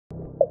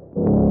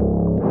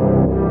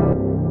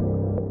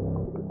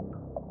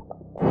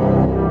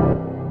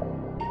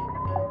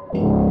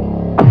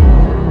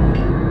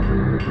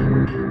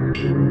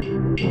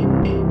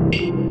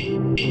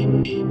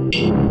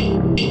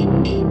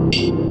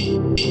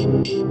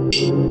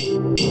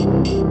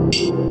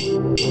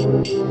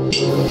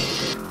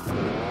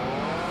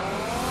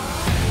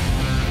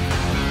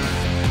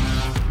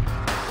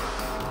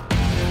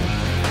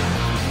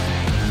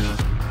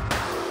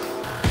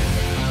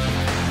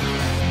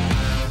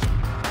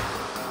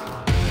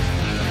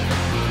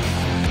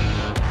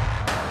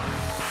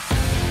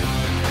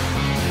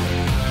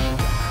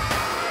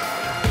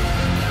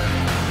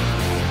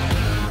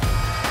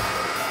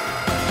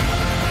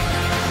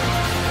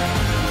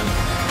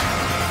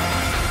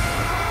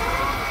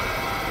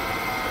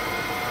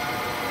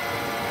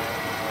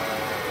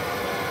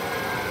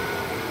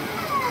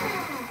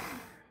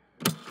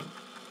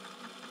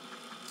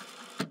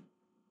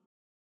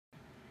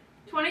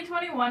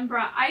"2021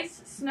 brought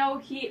ice, snow,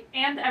 heat,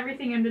 and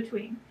everything in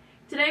between.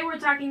 Today we're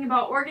talking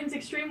about Oregon's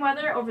extreme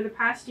weather over the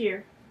past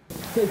year."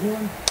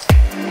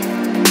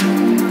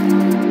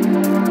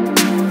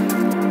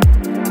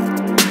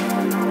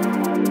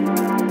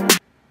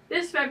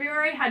 This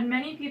February had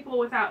many people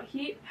without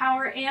heat,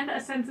 power, and a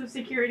sense of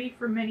security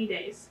for many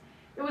days.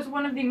 It was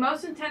one of the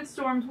most intense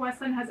storms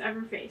Westland has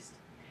ever faced.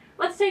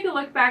 Let's take a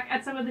look back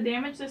at some of the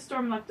damage this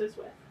storm left us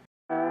with.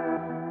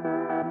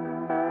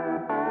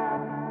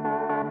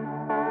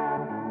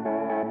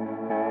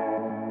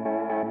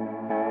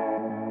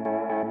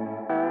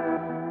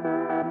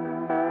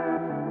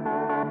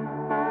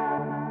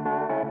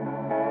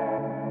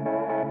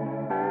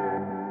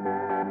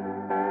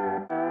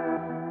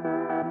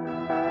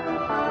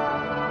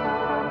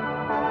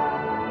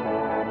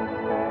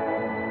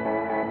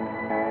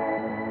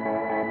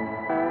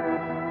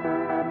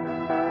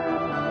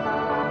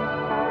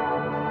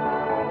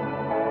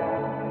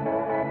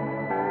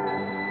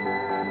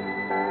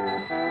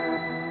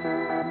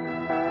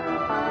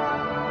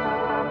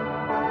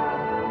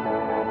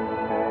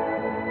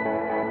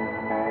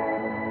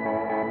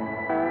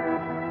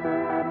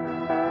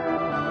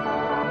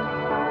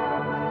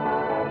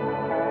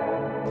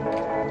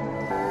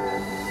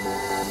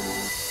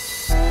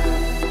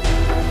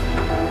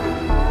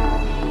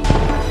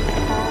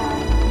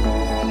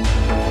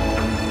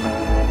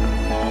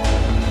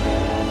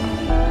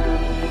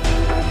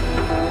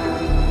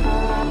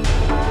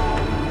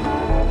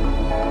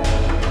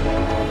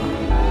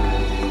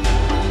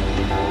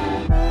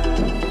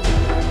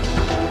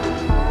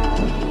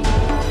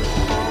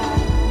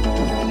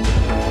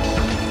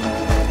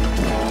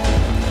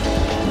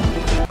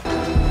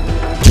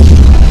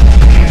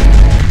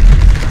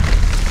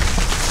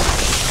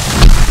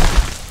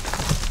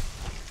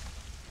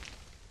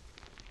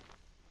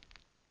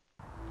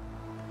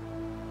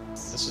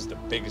 This is the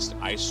biggest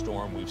ice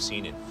storm we've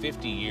seen in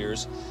 50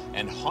 years,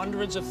 and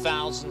hundreds of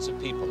thousands of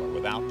people are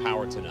without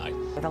power tonight.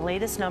 The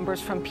latest numbers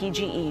from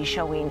PGE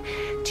showing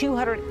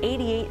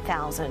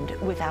 288,000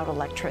 without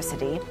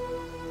electricity.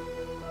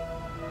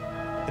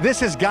 This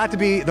has got to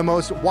be the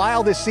most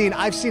wildest scene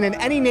I've seen in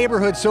any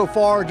neighborhood so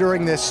far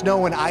during this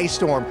snow and ice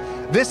storm.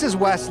 This is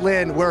West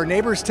Lynn, where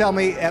neighbors tell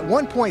me at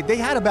one point they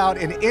had about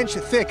an inch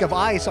thick of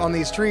ice on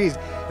these trees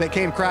that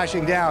came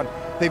crashing down.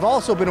 They've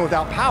also been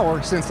without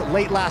power since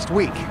late last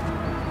week.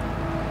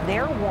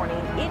 They're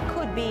warning it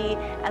could be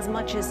as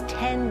much as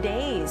 10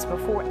 days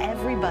before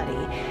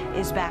everybody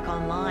is back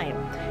online.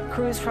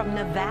 Crews from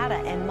Nevada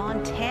and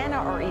Montana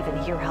are even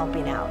here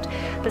helping out.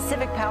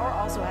 Pacific Power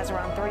also has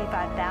around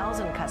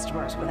 35,000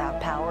 customers without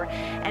power,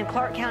 and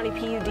Clark County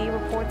PUD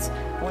reports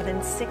more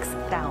than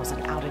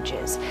 6,000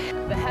 outages.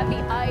 The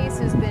heavy ice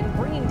has been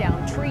bringing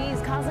down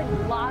trees,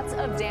 causing lots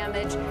of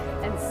damage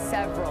and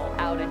several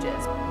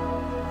outages.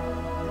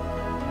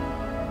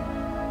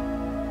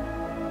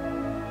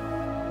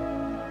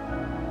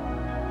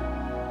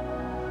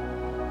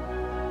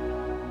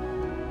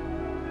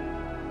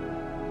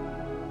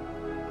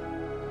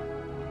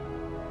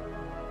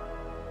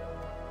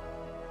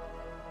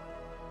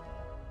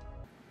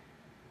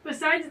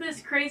 Besides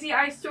this crazy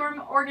ice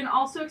storm, Oregon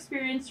also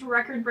experienced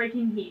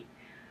record-breaking heat.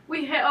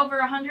 We hit over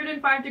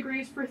 105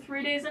 degrees for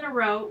 3 days in a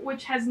row,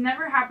 which has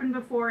never happened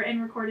before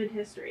in recorded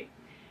history.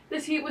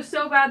 This heat was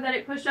so bad that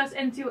it pushed us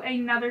into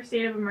another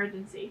state of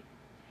emergency.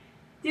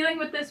 Dealing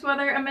with this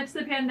weather amidst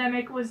the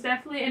pandemic was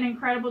definitely an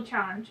incredible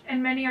challenge,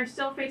 and many are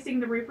still facing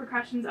the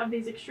repercussions of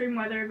these extreme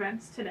weather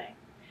events today.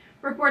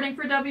 Reporting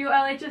for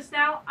WLHS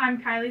Now,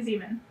 I'm Kylie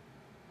Zeman.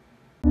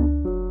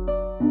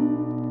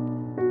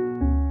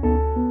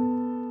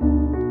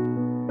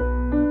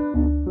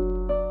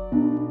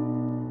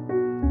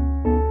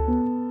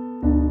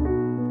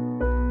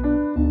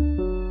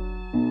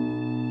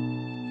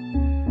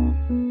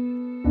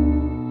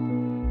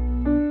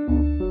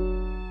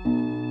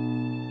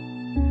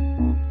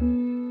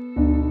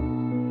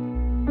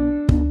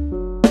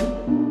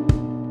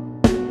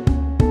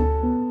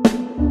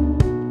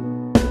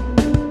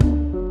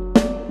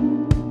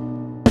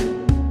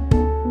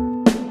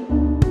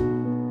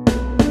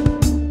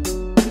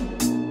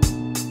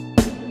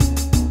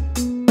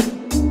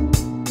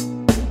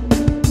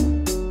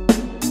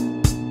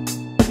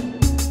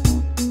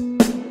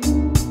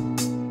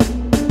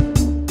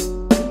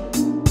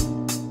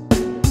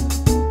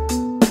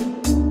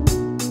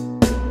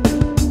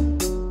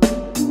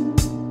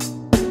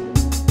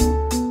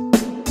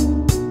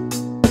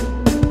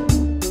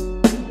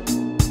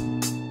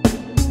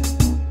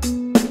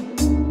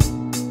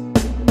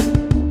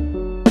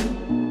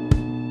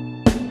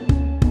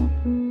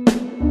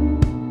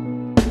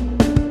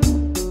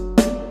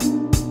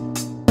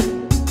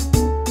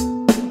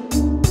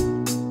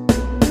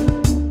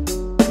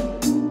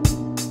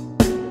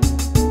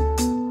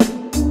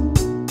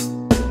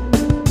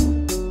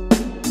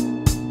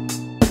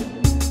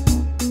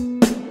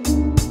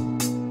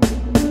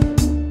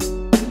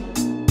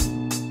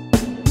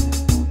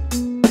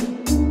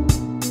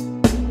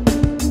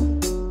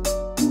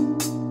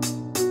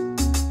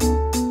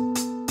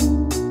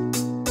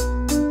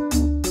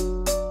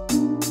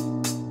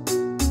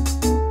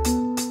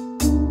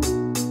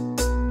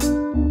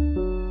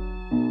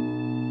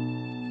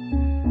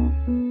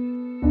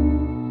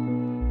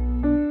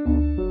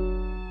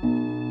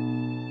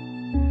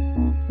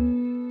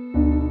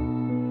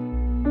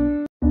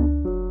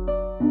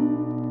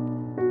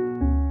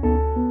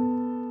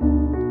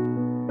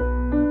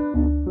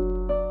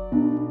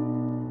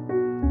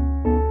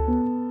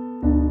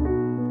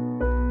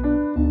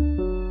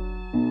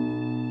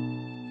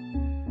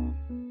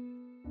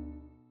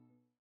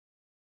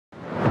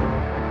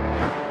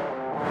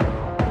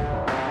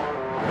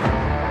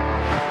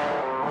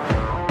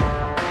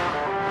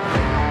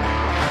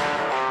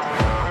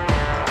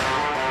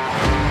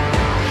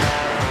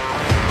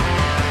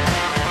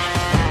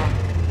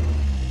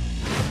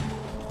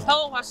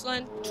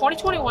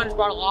 2021 has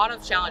brought a lot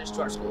of challenges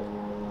to our school,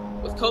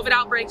 with COVID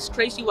outbreaks,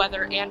 crazy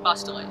weather, and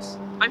bus delays.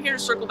 I'm here to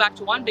circle back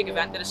to one big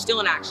event that is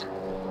still in action,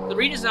 the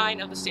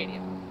redesign of the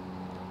stadium.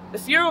 The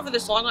fear over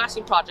this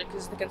long-lasting project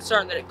is the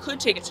concern that it could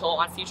take a toll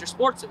on future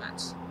sports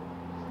events.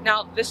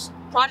 Now, this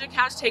project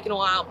has taken a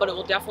while, but it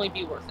will definitely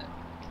be worth it.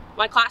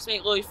 My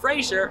classmate Lily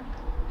Frazier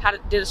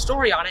did a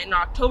story on it in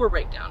our October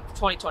breakdown for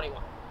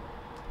 2021.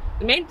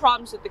 The main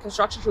problems that the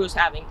construction crew is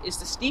having is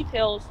the steep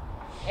hills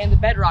and the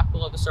bedrock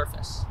below the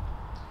surface.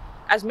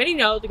 As many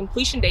know, the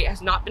completion date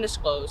has not been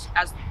disclosed,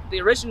 as the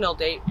original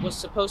date was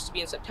supposed to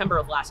be in September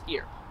of last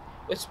year.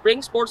 With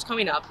spring sports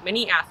coming up,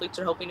 many athletes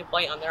are hoping to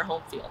play on their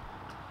home field.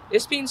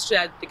 This being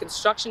said, the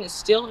construction is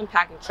still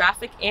impacting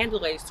traffic and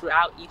delays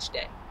throughout each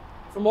day.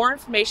 For more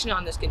information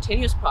on this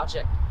continuous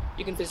project,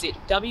 you can visit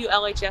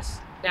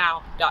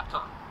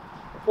WLHSnow.com.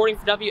 Reporting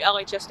for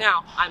WLHS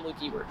Now, I'm Luke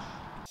Ebert.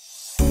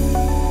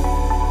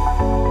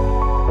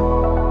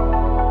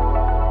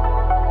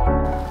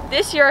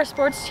 This year our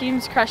sports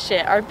teams crushed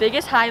it, our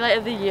biggest highlight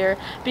of the year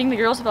being the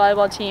girls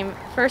volleyball team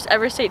first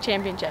ever state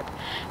championship,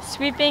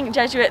 sweeping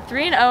Jesuit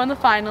 3-0 in the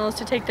finals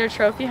to take their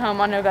trophy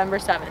home on November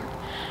 7th.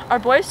 Our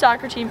boys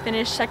soccer team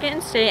finished second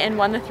in state and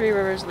won the Three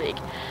Rivers League.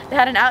 They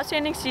had an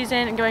outstanding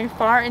season, going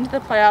far into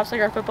the playoffs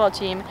like our football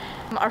team.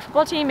 Our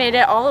football team made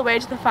it all the way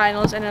to the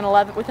finals with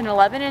an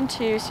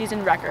 11-2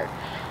 season record.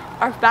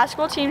 Our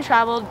basketball team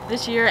traveled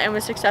this year and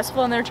was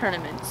successful in their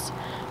tournaments.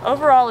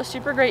 Overall, a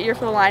super great year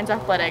for the Lions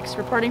Athletics.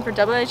 Reporting for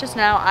WHS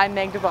Now, I'm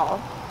Meg Duvall.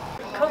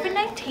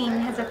 COVID-19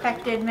 has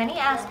affected many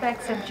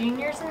aspects of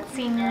juniors and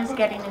seniors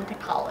getting into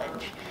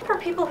college. For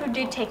people who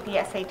did take the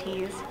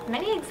SATs,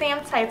 many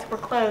exam sites were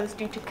closed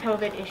due to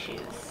COVID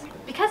issues.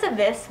 Because of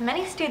this,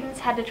 many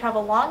students had to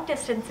travel long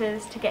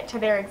distances to get to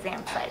their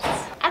exam sites.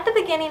 At the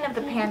beginning of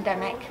the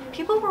pandemic,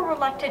 people were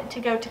reluctant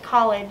to go to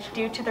college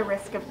due to the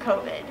risk of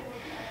COVID.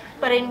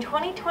 But in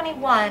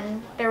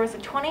 2021, there was a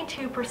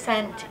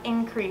 22%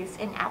 increase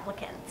in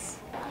applicants.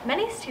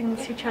 Many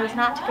students who chose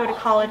not to go to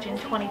college in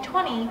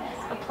 2020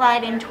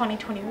 applied in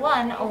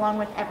 2021 along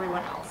with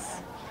everyone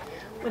else.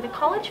 With a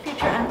college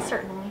future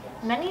uncertain,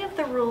 many of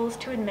the rules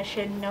to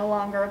admission no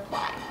longer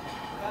apply.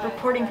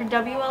 Reporting for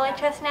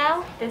WLHS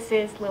Now, this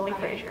is Lily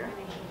Frazier.